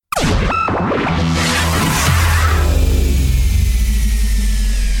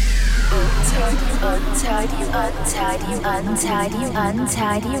Untidy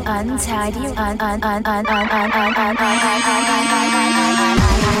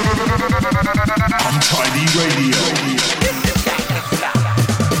Radio.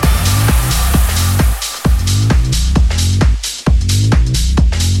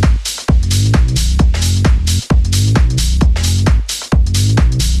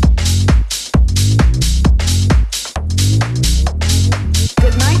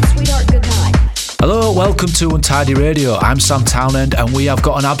 Welcome to Untidy Radio. I'm Sam Townend and we have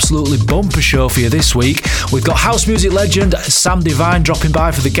got an absolutely bumper show for you this week. We've got house music legend Sam Divine dropping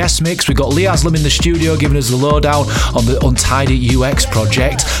by for the guest mix. We've got Lee Haslam in the studio giving us the lowdown on the Untidy UX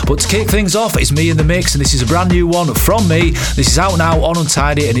project. But to kick things off, it's me in the mix and this is a brand new one from me. This is out now on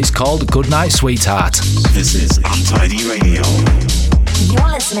Untidy and it's called Goodnight Sweetheart. This is Untidy Radio.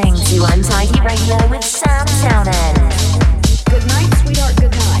 You're listening to Untidy Radio with Sam Townend. Good night, sweetheart,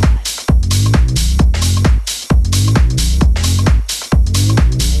 good night.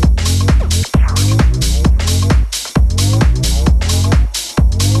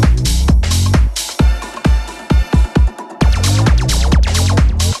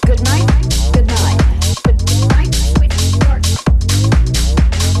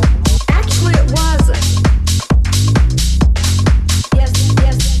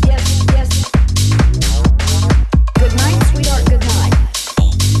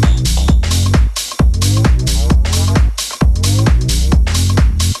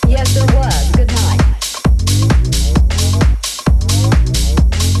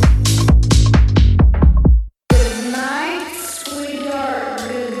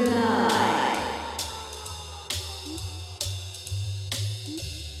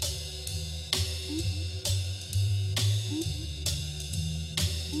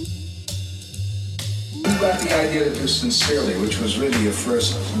 Sincerely, which was really your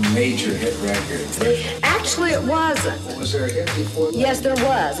first major hit record. Actually, it wasn't. Was there a hit before that? Yes, there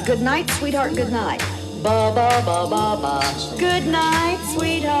was. Good night, sweetheart, good night. Ba ba ba ba ba. Good night,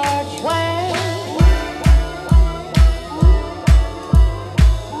 sweetheart. Well.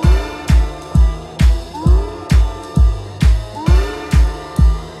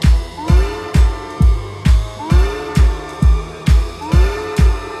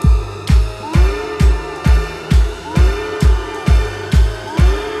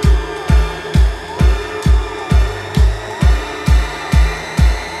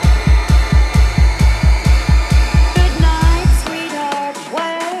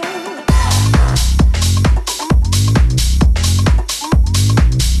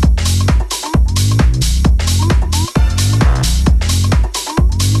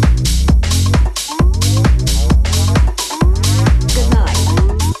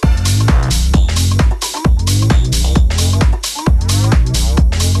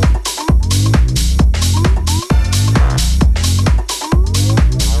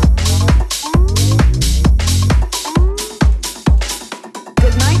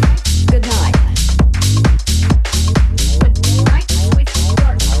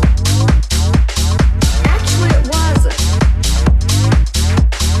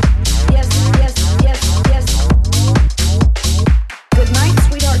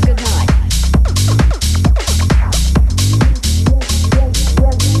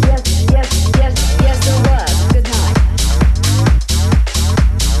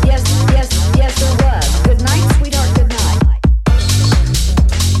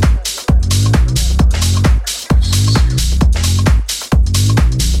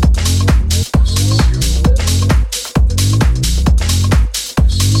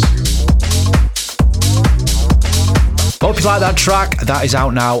 Like that track, that is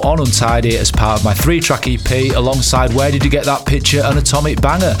out now on Untidy as part of my 3-track EP alongside Where Did You Get That Picture and Atomic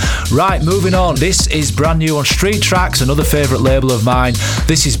Banger. Right, moving on. This is brand new on Street Tracks, another favourite label of mine.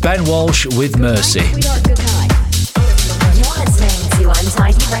 This is Ben Walsh with Mercy. You're listening to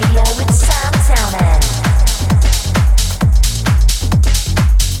Untidy Radio with Sam Townend.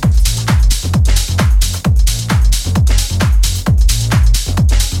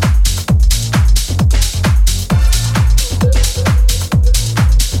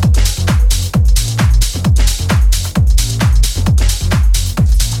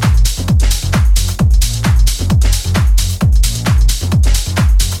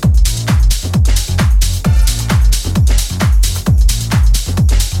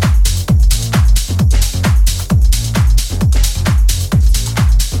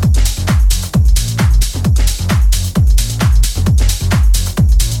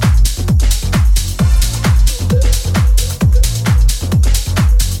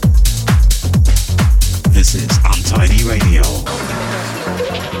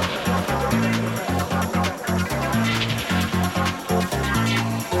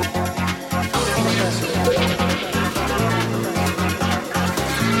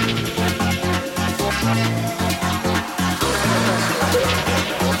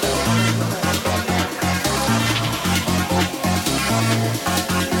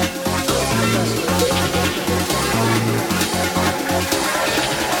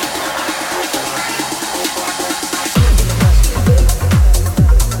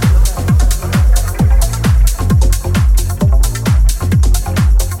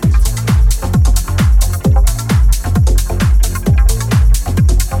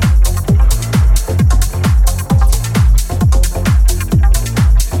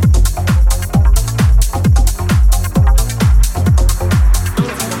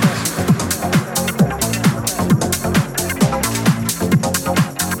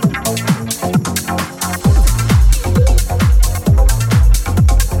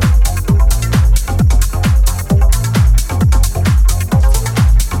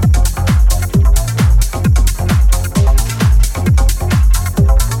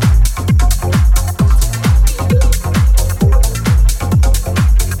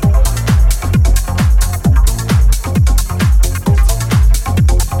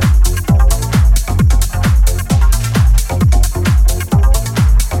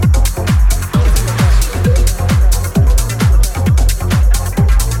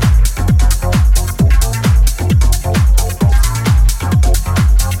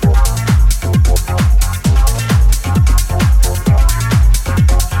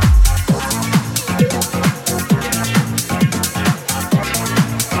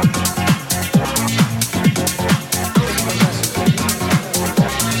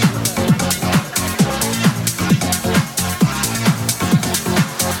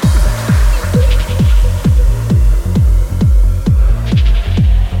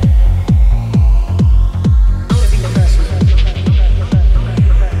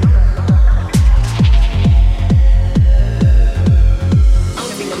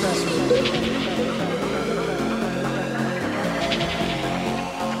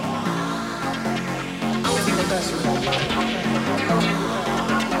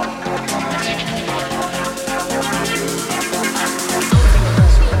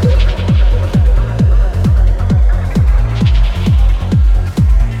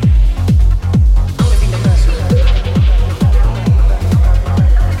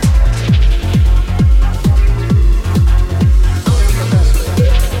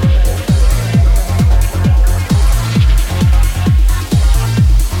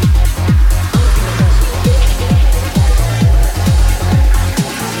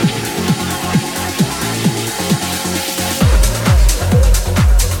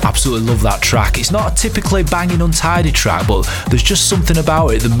 Absolutely love that track. It's not a typically banging untidy track, but there's just something about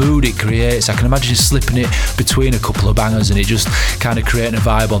it, the mood it creates. I can imagine slipping it between a couple of bangers and it just kind of creating a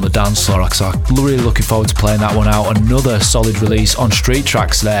vibe on the dance floor. So I'm really looking forward to playing that one out. Another solid release on Street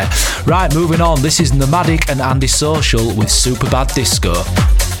Tracks there. Right, moving on. This is Nomadic and Andy Social with Superbad Disco.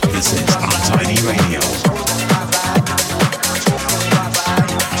 This is Untidy Radio.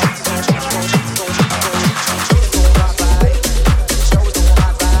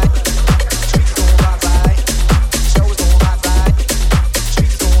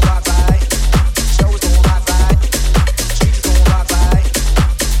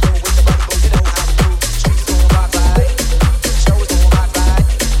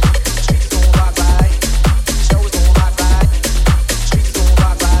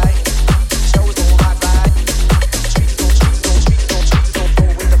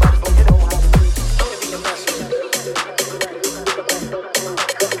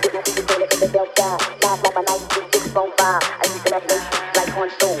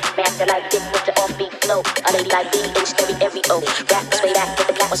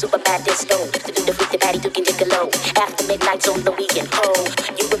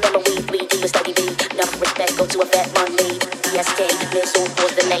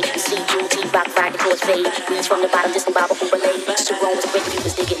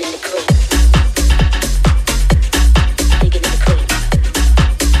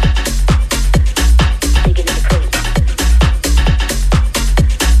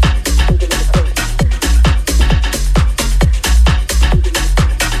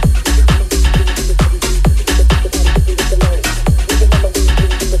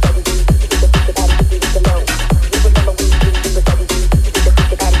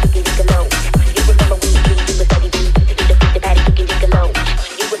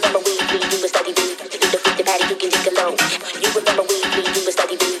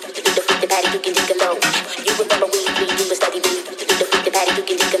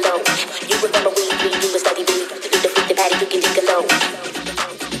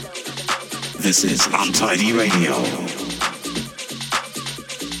 This is Untidy Radio.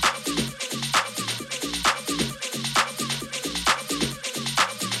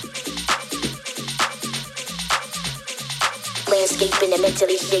 Landscaping and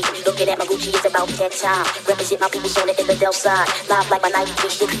mentally shaking. Looking at my Gucci, it's about that time. Represent my people's on the Illidale side. Live like my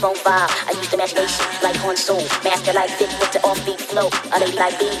 93 phone vibe. I use imagination like Horn Soul. Master like Vic with the offbeat flow. A lady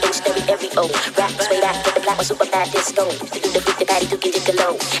like B, in every O. Rap this way back with the black one super bad disco. To do the freak, the patty, Duke and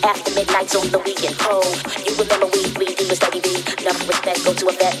Dickolo. After midnight's on the weekend. Oh, you remember we was Dougie B. Enough respect, go to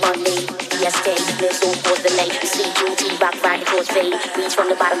a fat money. PSK, Miss Old was the name. CQT, rock, riding towards fade. Reach from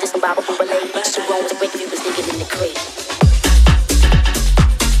the bottom, just some Baba Boobalay. Jerome was a break if you was digging in the crate.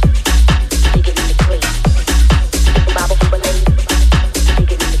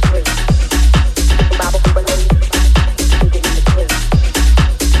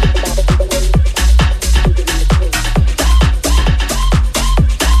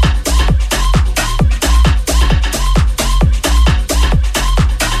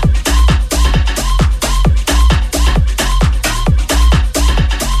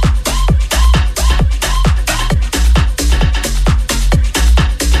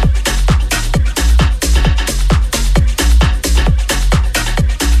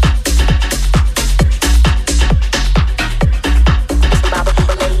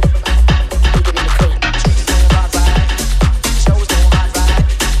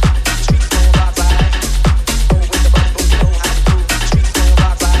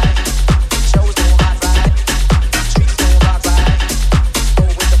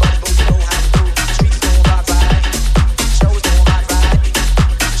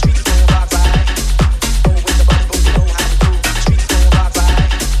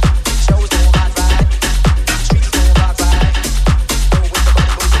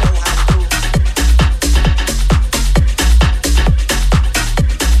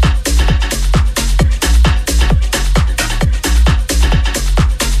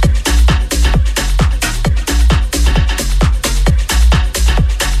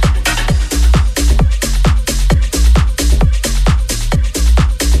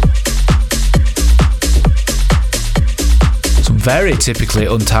 Very typically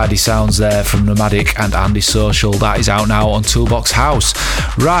untidy sounds there from Nomadic and Andy Social. That is out now on Toolbox House.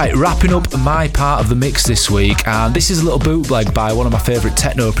 Right, wrapping up my part of the mix this week, and this is a little bootleg by one of my favourite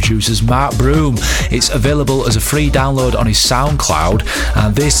techno producers, Mark Broom. It's available as a free download on his SoundCloud,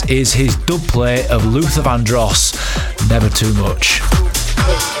 and this is his dub play of Luther Vandross, Never Too Much.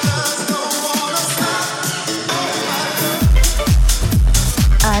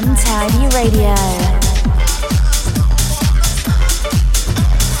 Untidy Radio.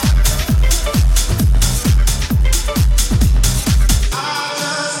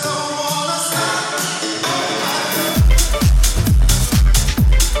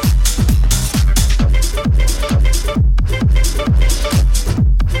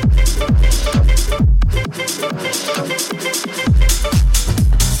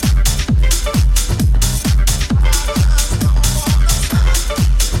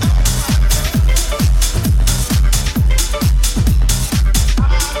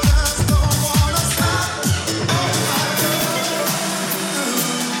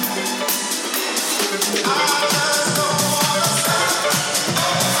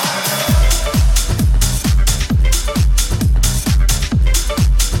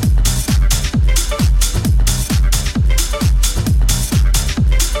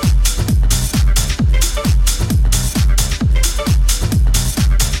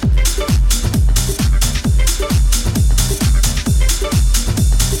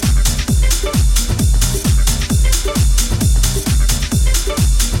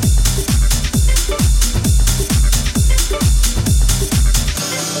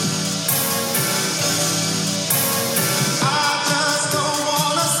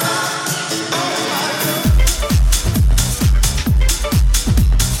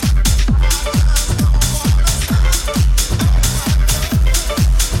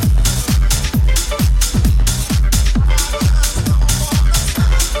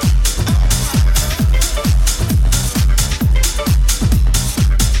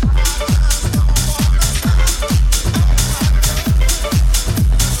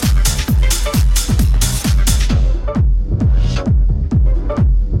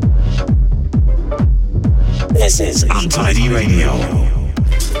 This is Untidy Radio.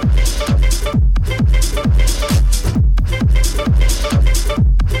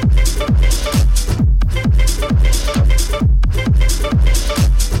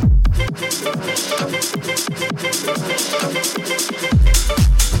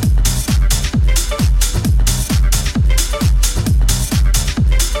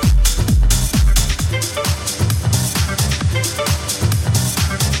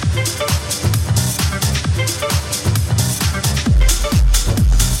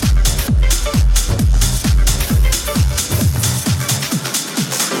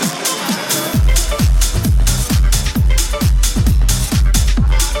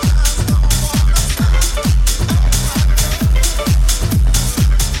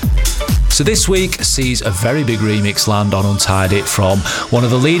 So this week sees a very big remix land on Untidy from one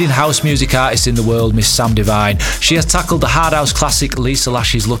of the leading house music artists in the world, Miss Sam Divine. She has tackled the hard house classic Lisa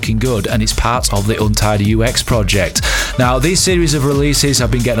Lash's Looking Good, and it's part of the Untidy UX project. Now, these series of releases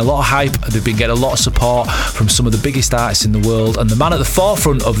have been getting a lot of hype, they've been getting a lot of support from some of the biggest artists in the world, and the man at the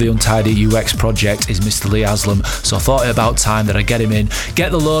forefront of the Untidy UX project is Mr. Lee Haslam. So I thought it about time that I get him in,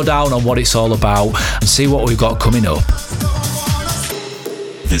 get the lowdown on what it's all about, and see what we've got coming up.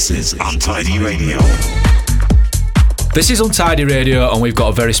 This is Untidy Radio. This is Untidy Radio, and we've got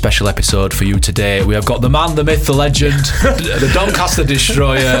a very special episode for you today. We have got the man, the myth, the legend, the Doncaster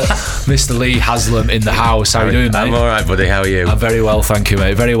Destroyer, Mr. Lee Haslam in the house. How are you doing, mate? I'm all right, buddy. How are you? I'm very well, thank you,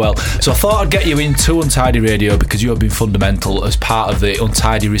 mate. Very well. So I thought I'd get you into Untidy Radio because you have been fundamental as part of the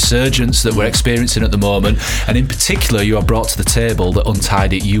Untidy resurgence that we're experiencing at the moment, and in particular, you have brought to the table the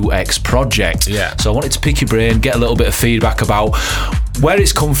Untidy UX project. Yeah. So I wanted to pick your brain, get a little bit of feedback about where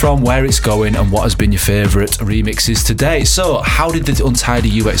it's come from, where it's going, and what has been your favourite remixes today. So, how did the Untidy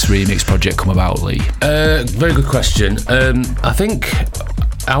UX remix project come about, Lee? Very good question. I think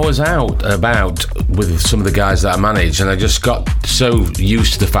I was out and about with some of the guys that I manage, and I just got so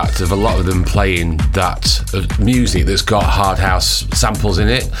used to the fact of a lot of them playing that music that's got hard house samples in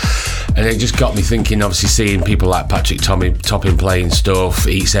it, and it just got me thinking, obviously seeing people like Patrick Topping playing stuff,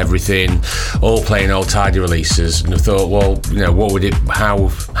 Eats Everything, all playing old Tidy releases, and I thought, well, you know,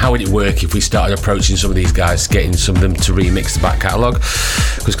 how would it work if we started approaching some of these guys, getting some of them to remix the back catalogue,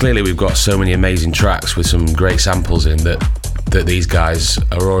 because clearly we've got so many amazing tracks with some great samples in that these guys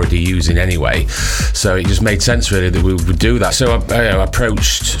are already using anyway, so it just made sense really that we would do that. So I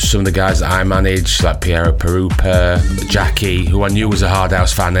approached some of the guys that I manage, like Piero Perupa, Jackie, who I knew was a hard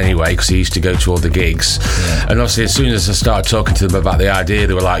house fan anyway because he used to go to all the gigs, and obviously as soon as I started talking to them about the idea,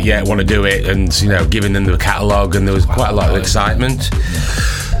 they were like, yeah, I want to do it, and you know, giving them the catalogue, and there was quite a lot of excitement.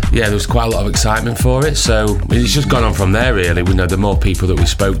 Yeah, there was quite a lot of excitement for it, so it's just gone on from there really. We know the more people that we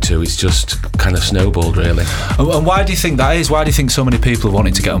spoke to, it's just kind of snowballed really. And why do you think that is? Why do you think so many people are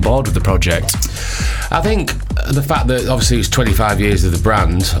wanting to get on board with the project? I think the fact that obviously it's 25 years of the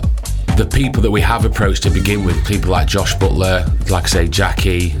brand, the people that we have approached to begin with, people like Josh Butler, like I say,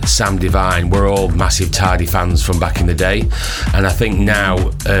 Jackie, Sam Divine, we're all massive Tidy fans from back in the day, and I think now,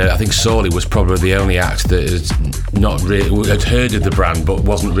 I think Sawley was probably the only act that has not really had heard of the brand but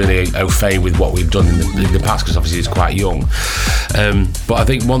wasn't really au fait with what we've done in the past, because obviously it's quite young. But I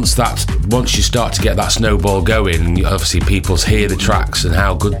think once you start to get that snowball going, and obviously people hear the tracks and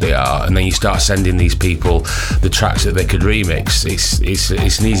how good they are, and then you start sending these people the tracks that they could remix,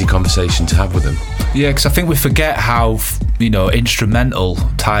 it's an easy conversation to have with them. Yeah, because I think we forget how, you know, instrumental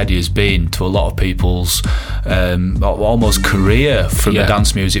Tidy has been to a lot of people's almost career from a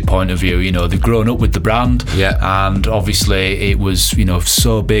dance music point of view. You know, they've grown up with the brand, and obviously it was, you know,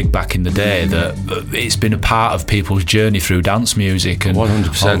 so big back in the day that it's been a part of people's journey through dance music. And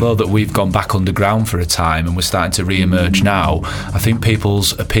 100%. Although that we've gone back underground for a time and we're starting to re-emerge now, I think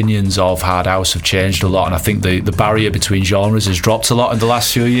people's opinions of hard house have changed a lot, and I think the barrier between genres has dropped a lot in the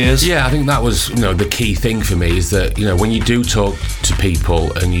last few years. Yeah, I think that was, you know, the key thing for me, is that, you know, when you do talk to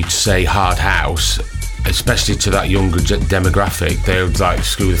people and you say hard house, especially to that younger demographic, they would like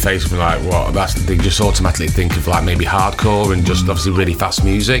screw the face and be like, what? They just automatically think of like maybe hardcore and just obviously really fast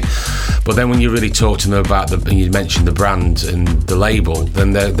music. But then when you really talk to them about and you mention the brand and the label,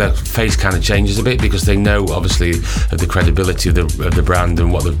 then their face kind of changes a bit, because they know obviously of the credibility of the brand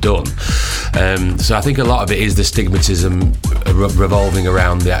and what they've done. So I think a lot of it is the stigmatism revolving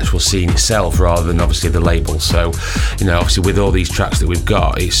around the actual scene itself rather than obviously the label. So, you know, obviously with all these tracks that we've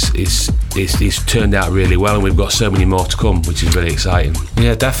got, it's it's turned out really well, and we've got so many more to come, which is really exciting.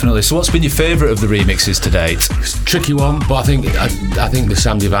 Yeah, definitely. So what's been your favourite of the remixes to date? It's a tricky one, but I think the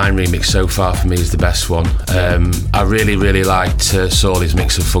Sam Divine remix so far for me is the best one. I really liked Sawley's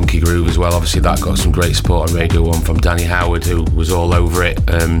mix of Funky Groove as well. Obviously that got some great support on Radio 1 from Danny Howard, who was all over it.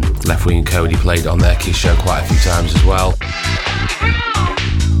 Left Wing and Cody played it on their Kiss show quite a few times as well.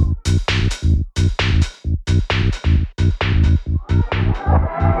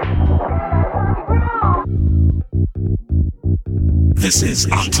 This is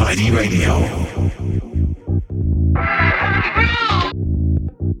Untidy Radio.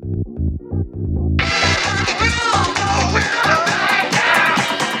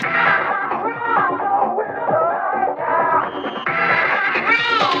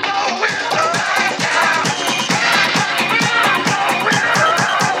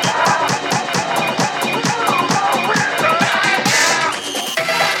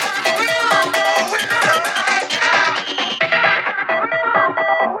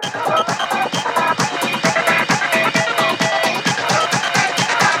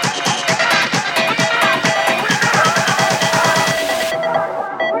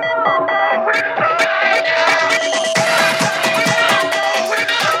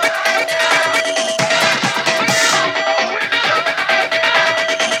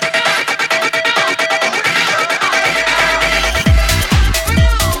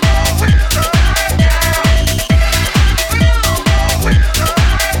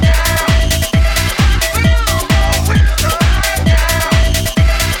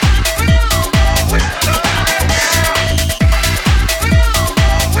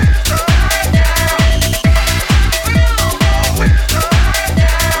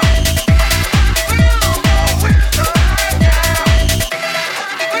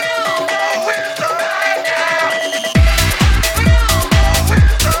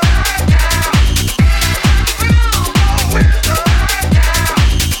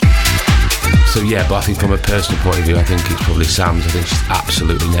 Yeah, but I think from a personal point of view, I think it's probably Sam's. I think she's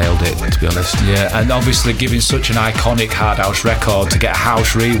absolutely nailed it, to be honest. Yeah, and obviously giving such an iconic hard house record to get a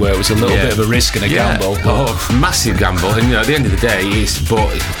house rework was a little bit of a risk and a gamble. Oh, massive gamble. And at the end of the day, but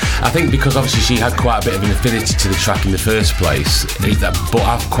I think because obviously she had quite a bit of an affinity to the track in the first place,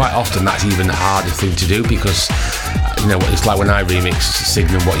 but quite often that's even a harder thing to do because it's like when I remix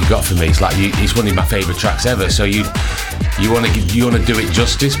Signum, What You Got For Me, it's like it's one of my favourite tracks ever, so you want to do it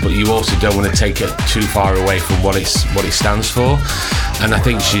justice, but you also don't want to take it too far away from what it stands for. And I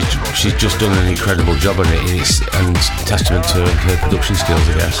think she's just done an incredible job on it, and testament to her production skills,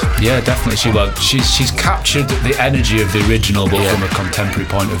 I guess. Yeah, definitely. She's captured the energy of the original, but from a contemporary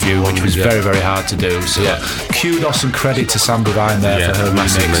point of view, which was very, very hard to do. So kudos and credit to Sam Divine there for her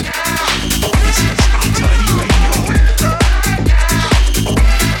massively. Untidy Radio.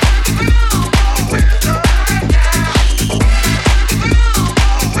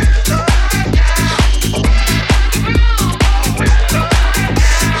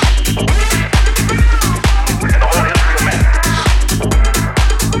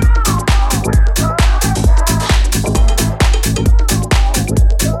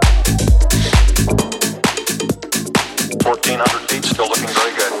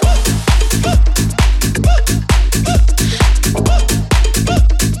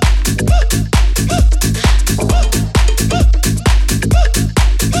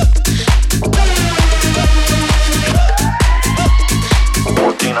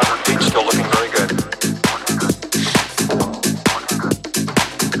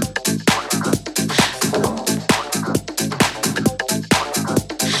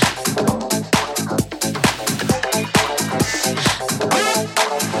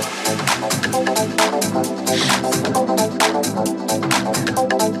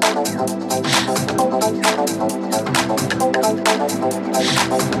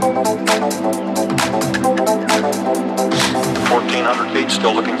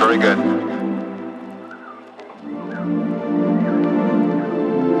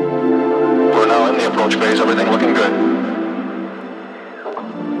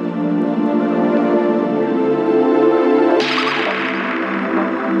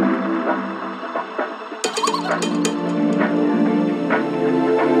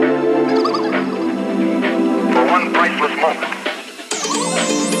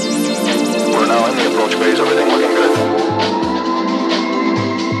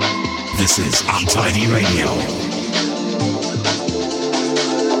 This is Untidy Radio.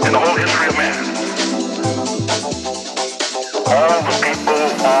 In the whole history of man, all the people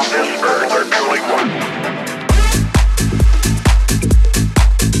on this earth are truly one.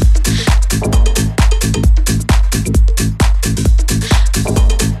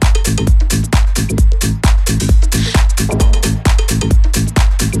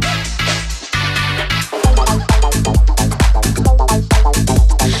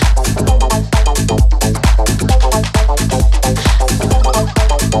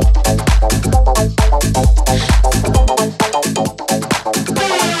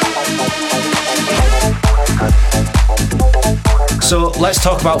 So let's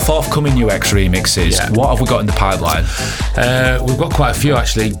talk about forthcoming UX remixes. Yeah. What have we got in the pipeline? We've got quite a few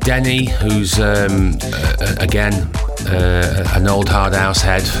actually. Denny, who's again an old hard house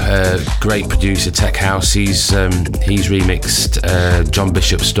head, great producer, tech house. He's remixed John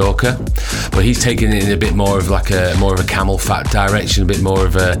Bishop Stalker, but he's taken it in a bit more of a Camel Fat direction, a bit more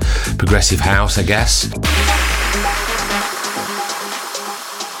of a progressive house, I guess.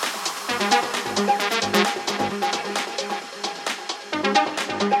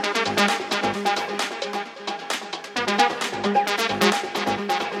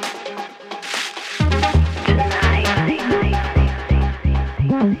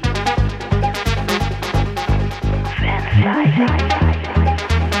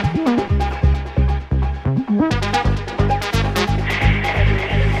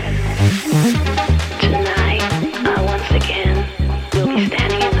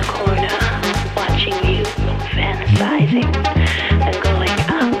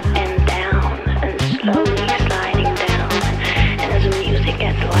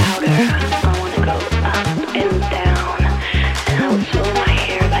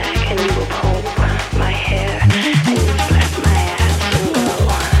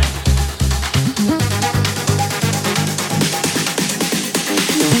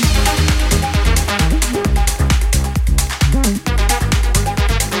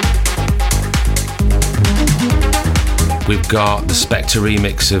 We've got the Spectre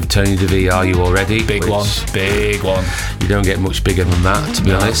remix of Tony DeVee, Are You Already? Big one. You don't get much bigger than that, to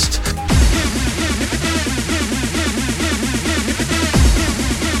be honest.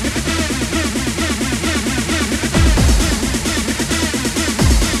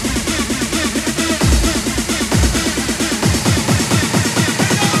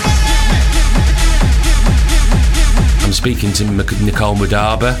 I'm speaking to Nicole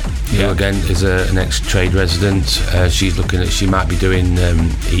Mudaba, who again is an ex-trade resident. She's looking at, she might be doing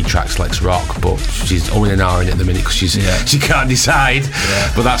E-Tracks Lex Rock, but she's only an hour in at the minute because she can't decide.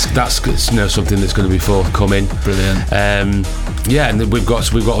 Yeah. But that's something that's going to be forthcoming. Brilliant. And we've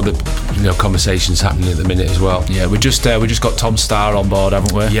got other conversations happening at the minute as well. Yeah, we just got Tom Starr on board,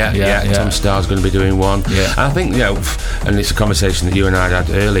 haven't we? Yeah. Tom Starr's going to be doing one. Yeah. And I think and it's a conversation that you and I had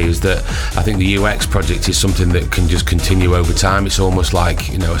earlier, is that I think the UX project is something that can just continue over time. It's almost like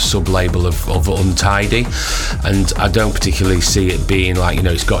a sub-label of Untidy, and I don't particularly see it being like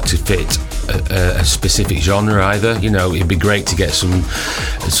it's got to fit a specific genre either. It'd be great to get some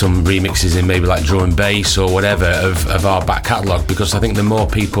remixes in maybe like drum and bass or whatever of our back catalogue, because I think the more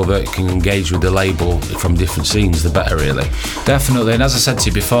people that can engage with the label from different scenes, the better, really. Definitely. And as I said to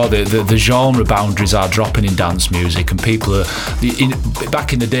you before, the genre boundaries are dropping in dance music, and people are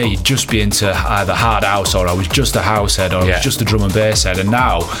back in the day you'd just be into either hard house, or I was just a house head, or I was just a drum and bass head, and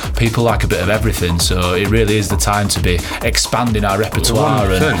now people like a bit of everything. So it really is the time to be expanding our repertoire.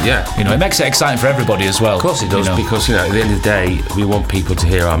 100%, and it makes it exciting for everybody as well. Of course it does, because at the end of the day we want people to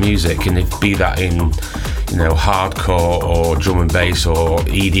hear our music, and if be that in hardcore or drum and bass or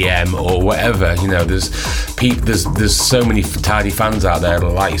EDM or whatever, there's so many Tidy fans out there that,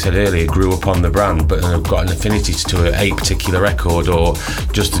 like you said earlier, grew up on the brand but have got an affinity to a particular record or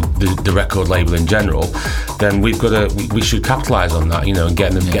just the record label in general. Then we should capitalise on that, and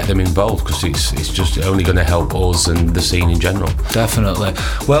get them involved, because it's just only going to help us and the scene in general. Definitely.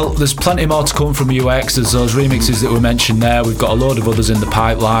 Well, there's plenty more to come from UX. There's those remixes that we mentioned there. We've got a load of others in the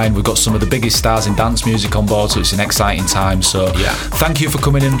pipeline. We've got some of the biggest stars in dance music on board, so it's an exciting time. So thank you for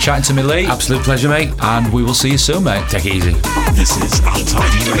coming in and chatting to me, Lee. Absolute pleasure, mate. And we will see you soon, mate. Take it easy. This is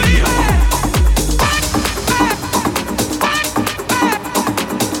Untidy Radio.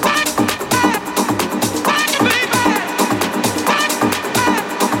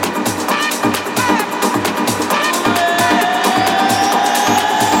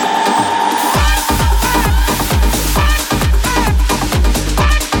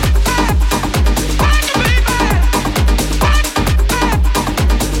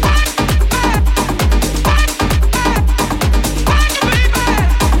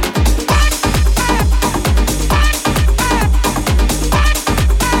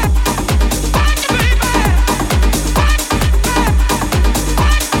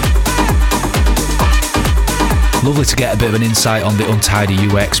 Lovely to get a bit of an insight on the Untidy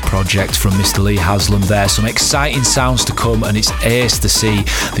UX project from Mr. Lee Haslam there. Some exciting sounds to come, and it's ace to see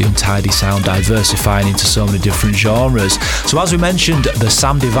the Untidy sound diversifying into so many different genres. So as we mentioned, the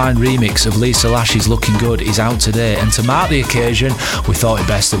Sam Divine remix of Lisa Lash's Looking Good is out today, and to mark the occasion, we thought it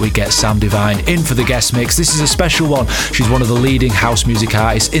best that we get Sam Divine in for the guest mix. This is a special one. She's one of the leading house music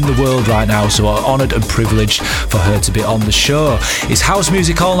artists in the world right now, so we're honoured and privileged for her to be on the show. It's house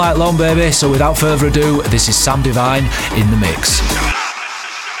music all night long, baby, so without further ado, this is Sam Divine Divine in the mix.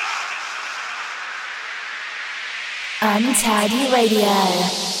 Untidy Radio.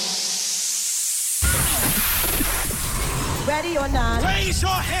 Ready or not? Raise your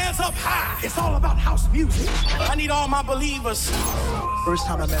hands up high. It's all about house music. I need all my believers. First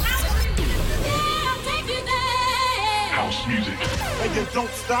time I met House music. And you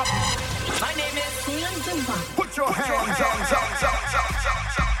don't stop. My name is Slim Jimba. Put your hands up.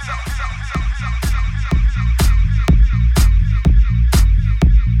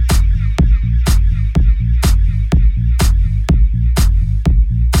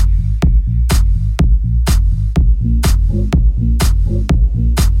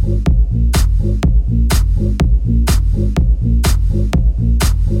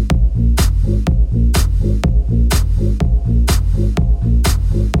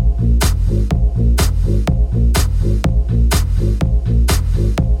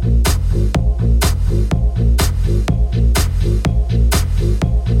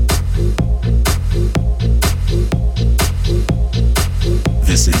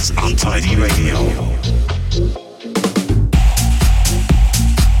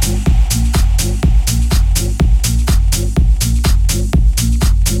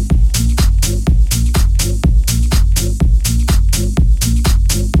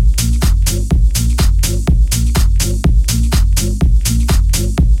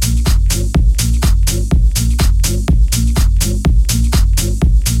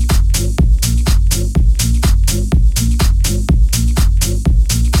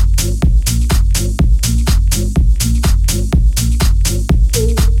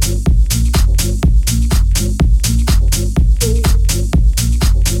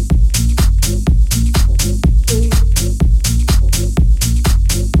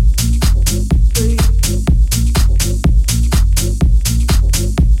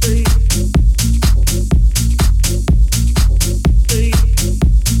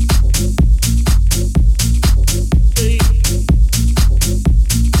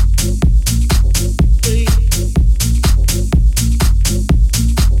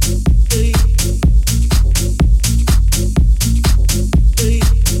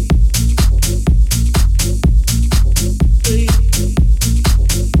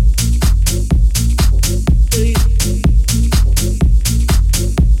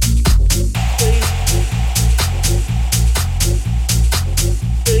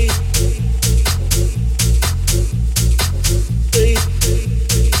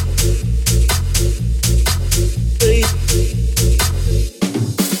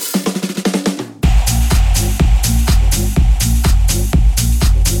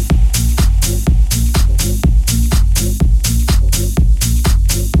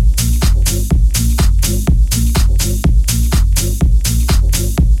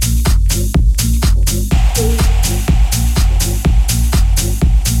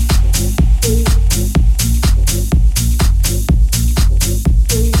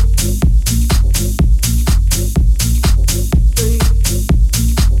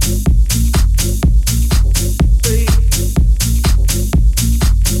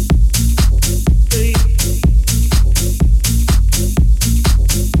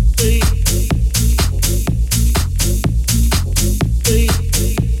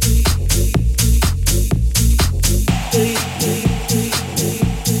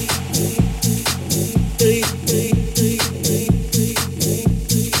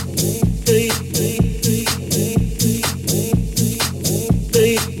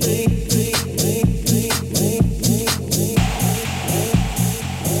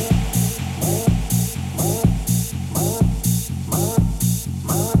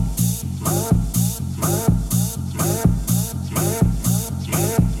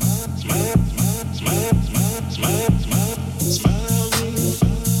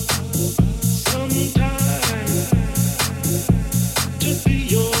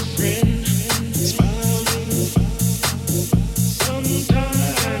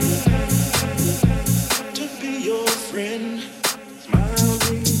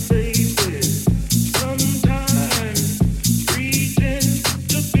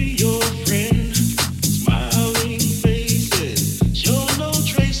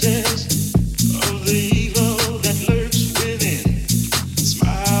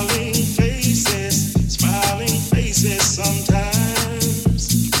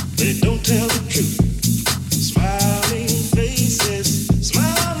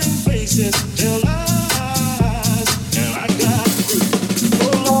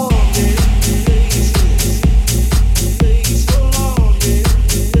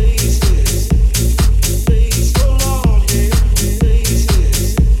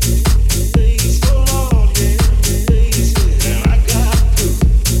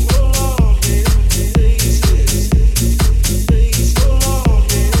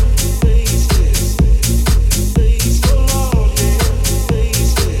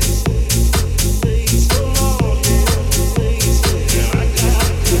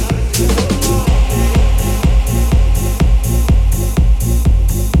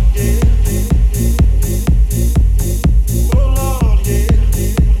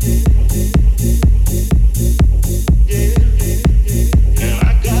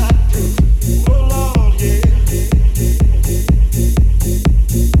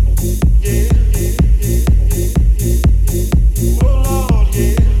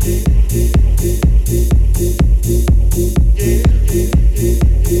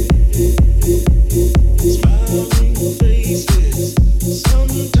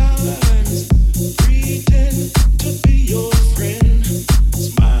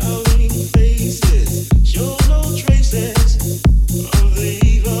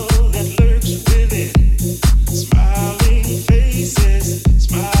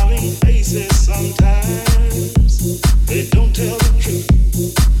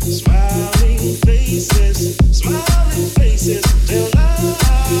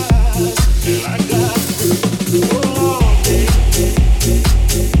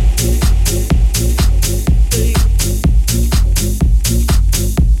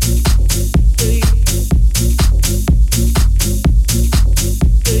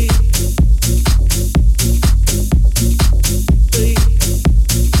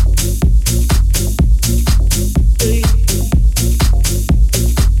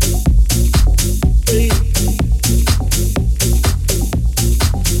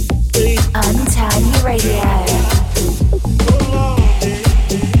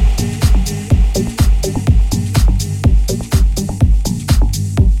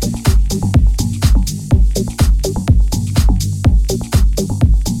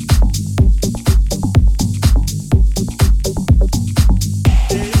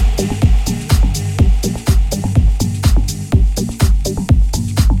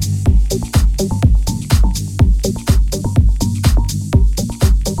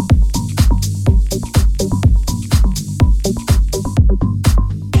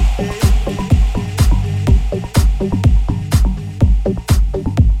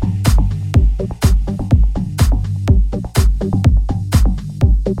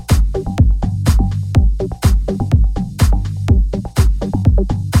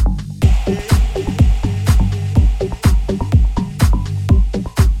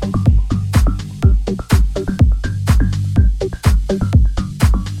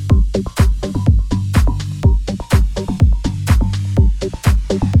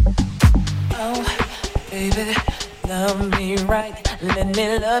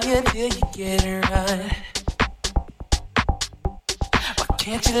 love you till you get it right. Why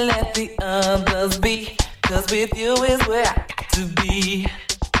can't you let the others be? 'Cause with you is where I got to be.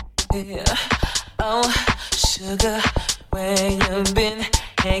 Yeah. Oh, sugar, where you been?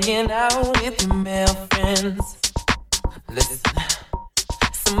 Hanging out with your male friends. Listen,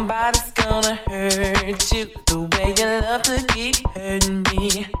 somebody's gonna hurt you the way you love to keep hurting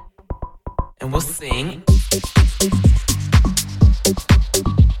me. And we'll sing.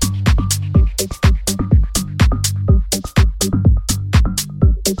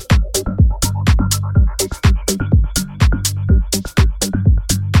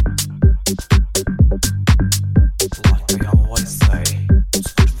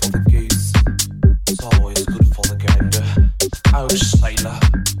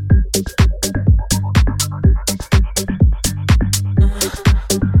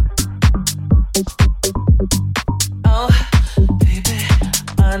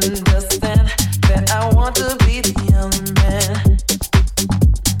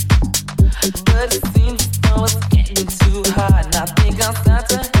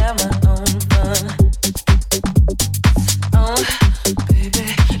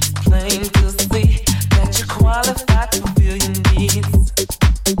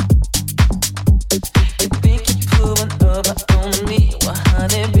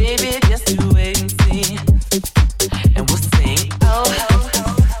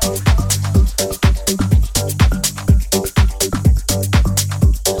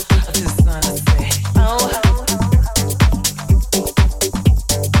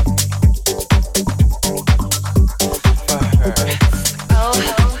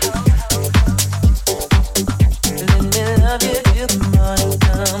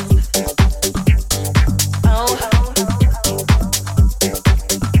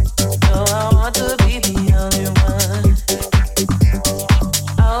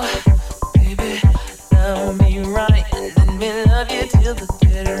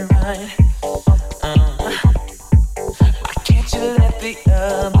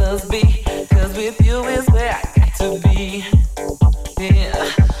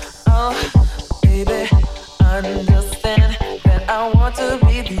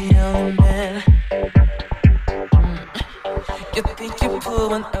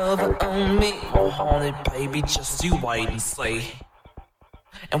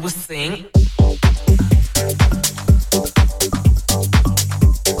 And we'll sing.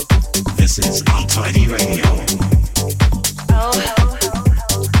 This is Untidy Radio.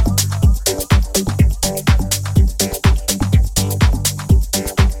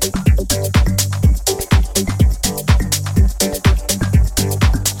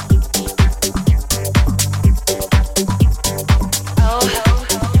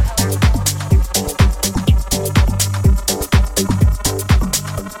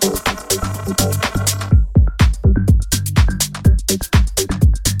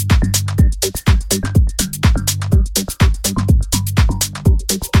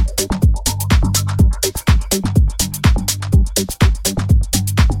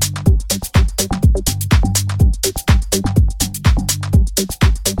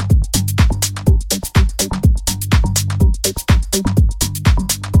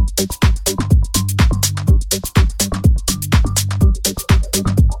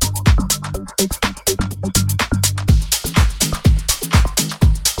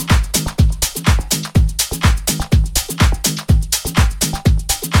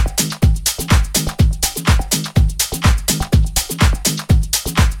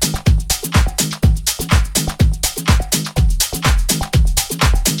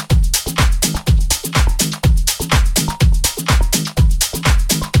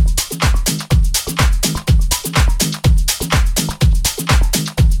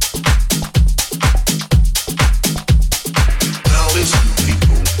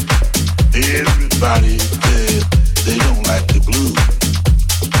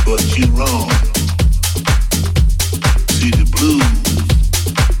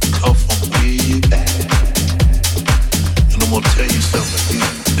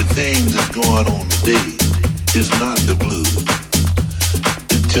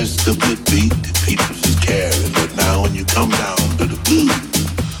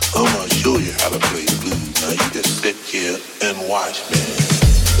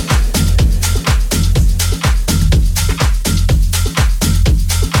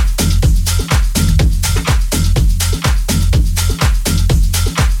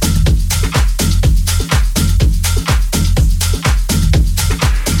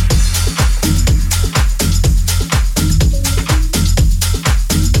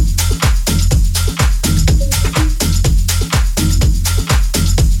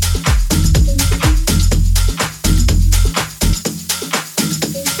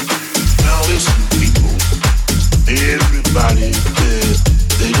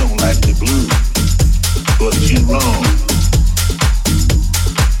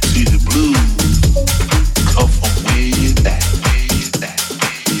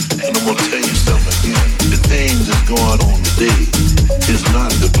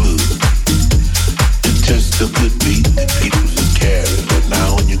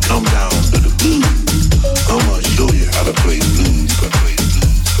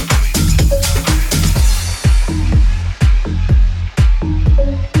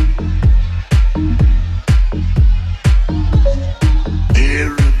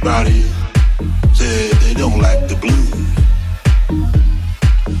 Everybody said they don't like the blues,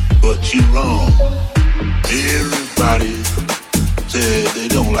 but you're wrong. Everybody said they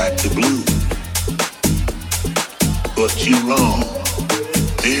don't like the blues, but you're wrong.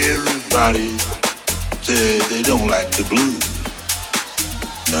 Everybody said they don't like the blues.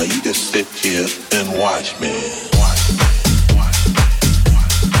 Now you just sit here and watch me.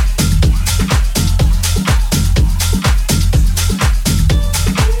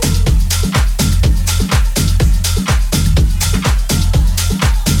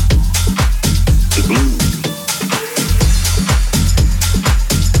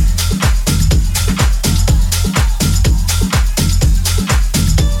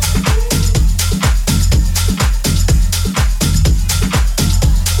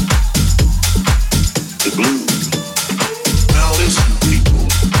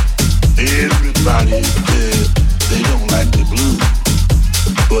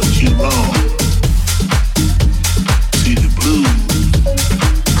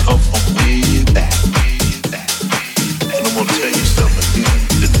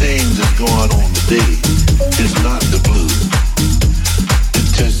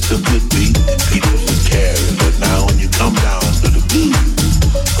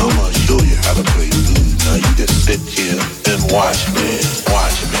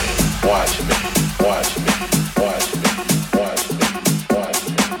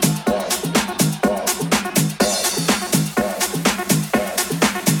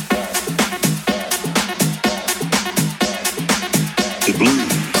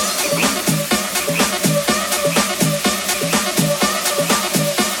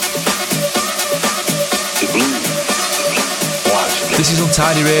 This is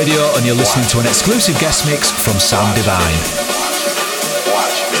Untidy Radio, and you're listening to an exclusive guest mix from Sound Divine.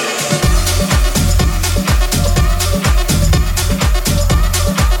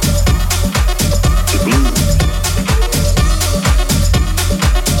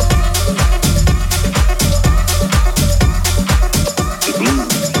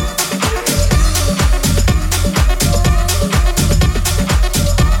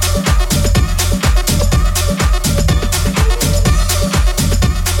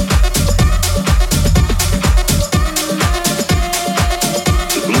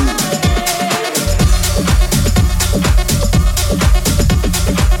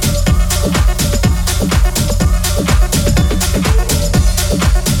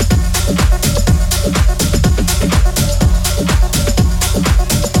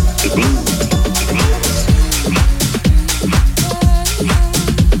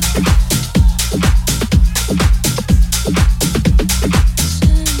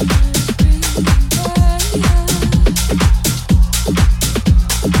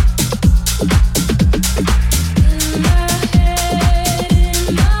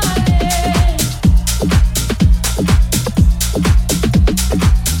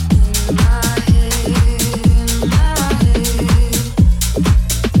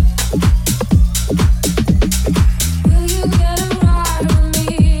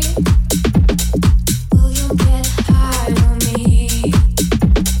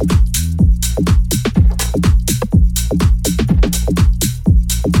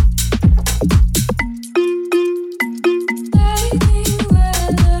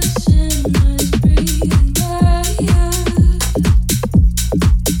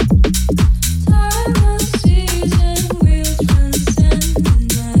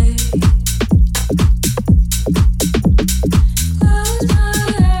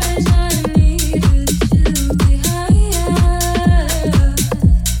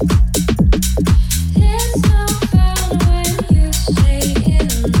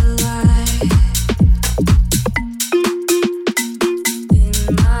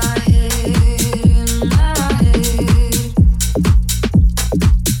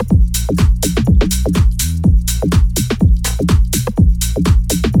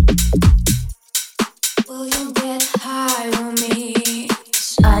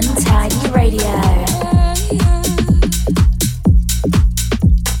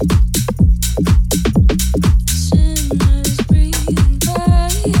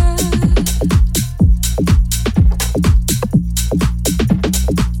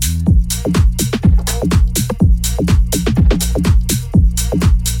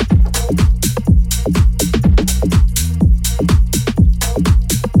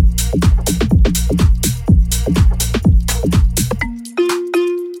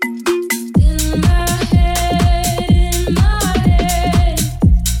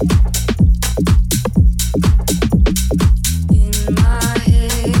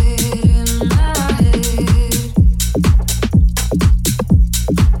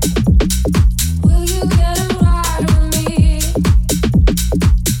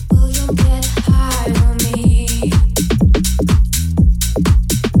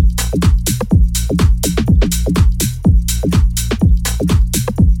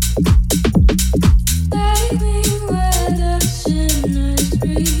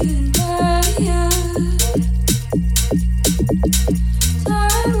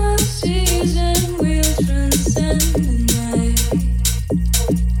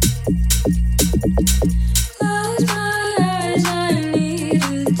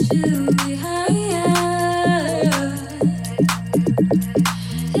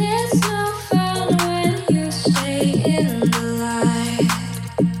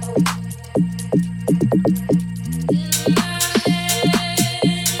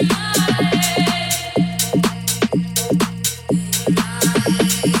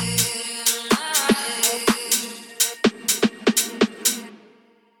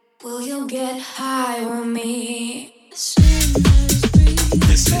 you get high on me. This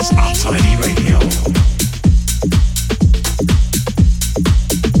is Untidy Radio.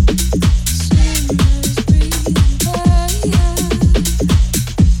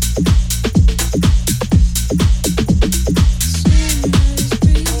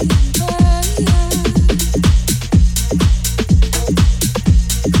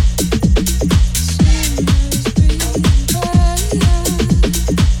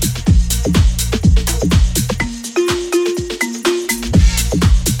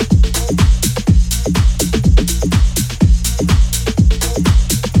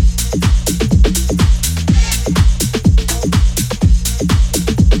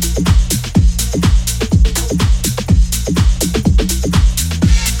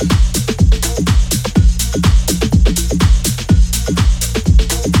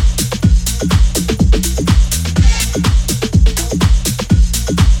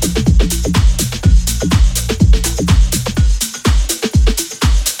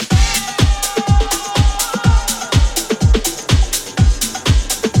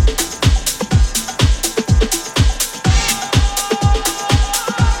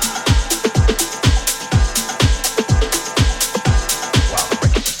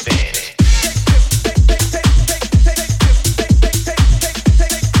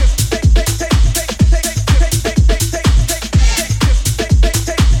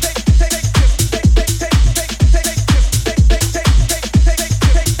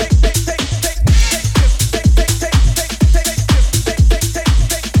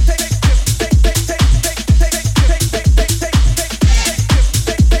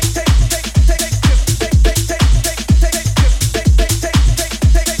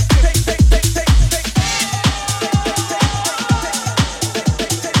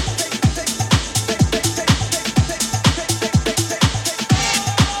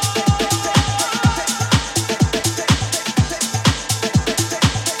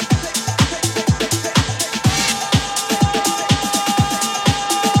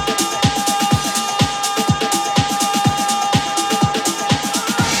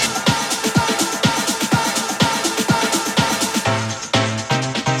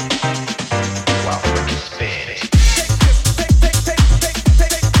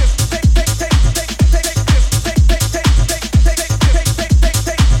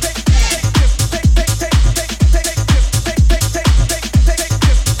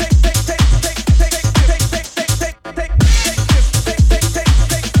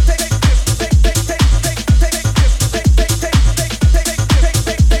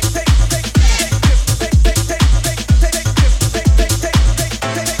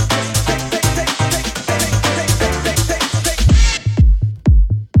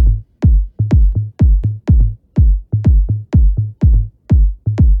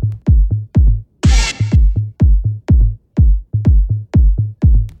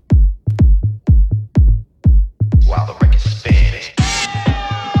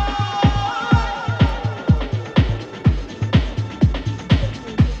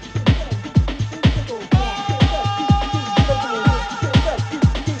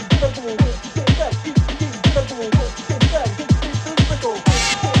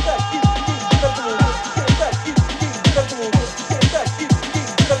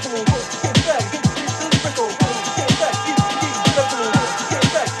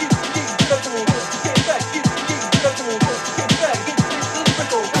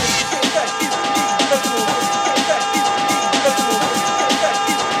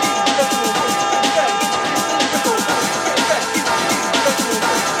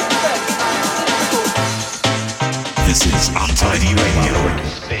 This is Untidy Radio.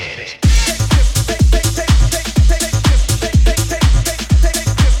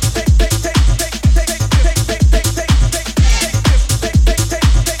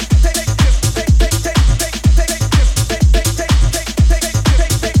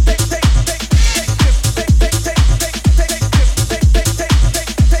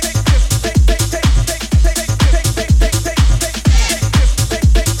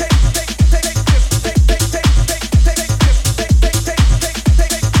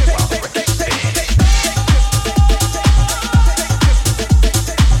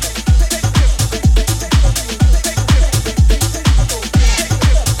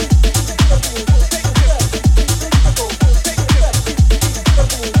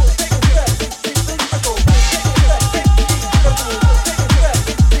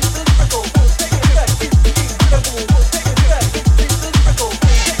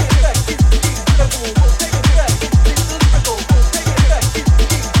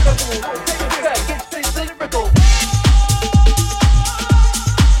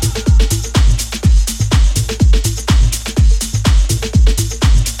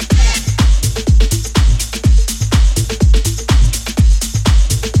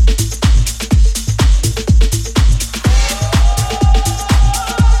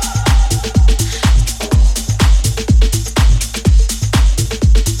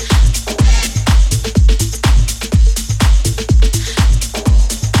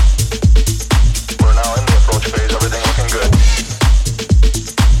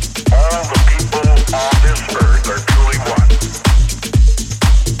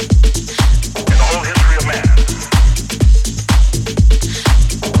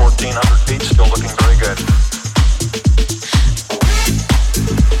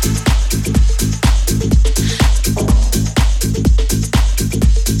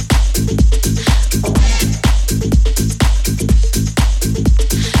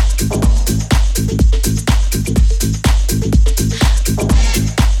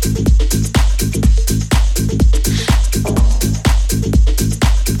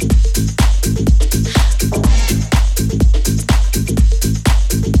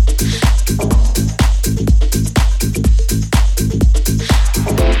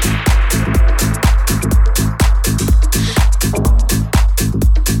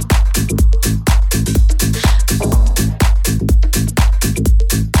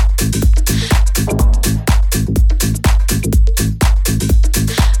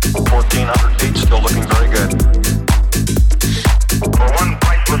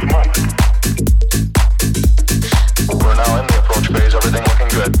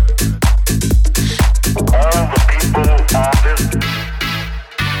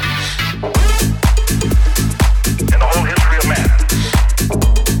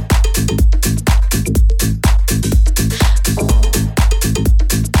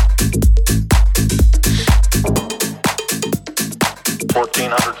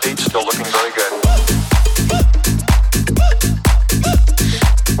 1400 feet, still looking very good.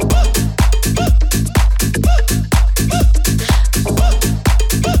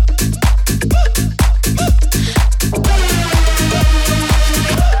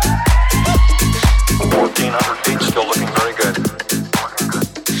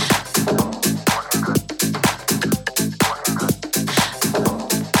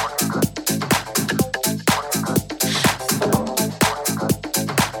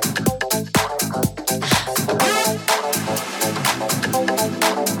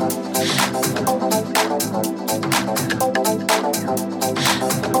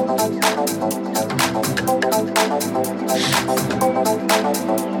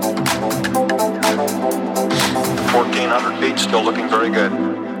 Still looking very good.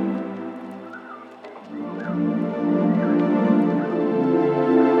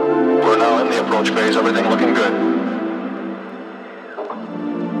 We're now in the approach phase, everything looking good.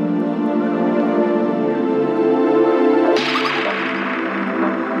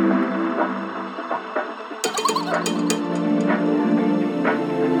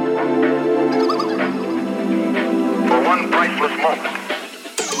 For one priceless moment.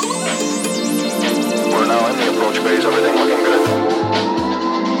 We're now in the approach phase, everything looking good.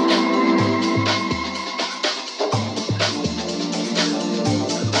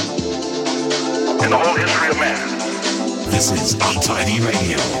 In the whole history of man, this is Untidy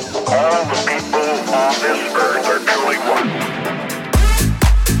Radio. All the people on this earth are truly one.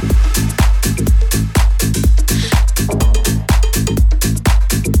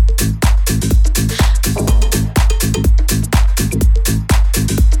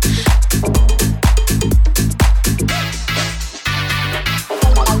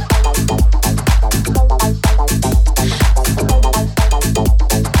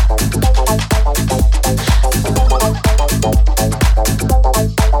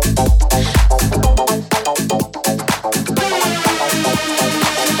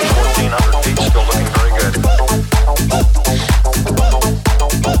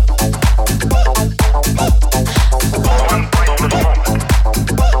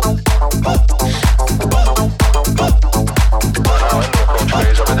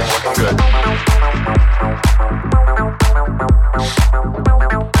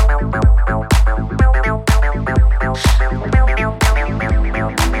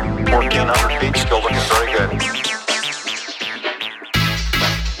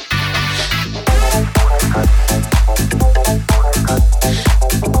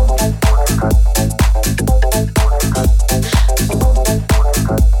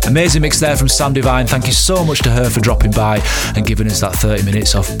 Amazing mix there from Sam Divine. Thank you so much to her for dropping by and giving us that 30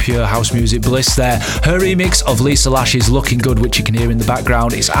 minutes of pure house music bliss there. Her remix of Lisa Lash's Looking Good, which you can hear in the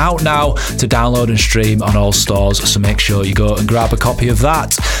background, is out now to download and stream on all stores, so make sure you go and grab a copy of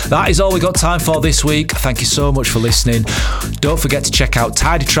that. That is all we got time for this week. Thank you so much for listening. Don't forget to check out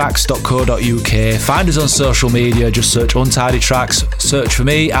tidytracks.co.uk. Find us on social media, just search Untidy Tracks, search for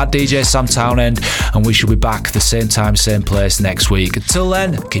me at DJ Sam Townend, and we shall be back the same time, same place next week. Until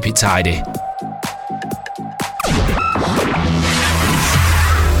then, keep it tidy.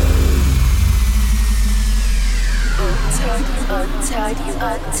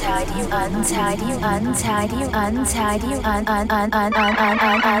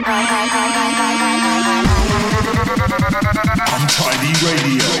 Untidy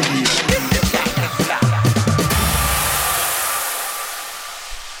Radio.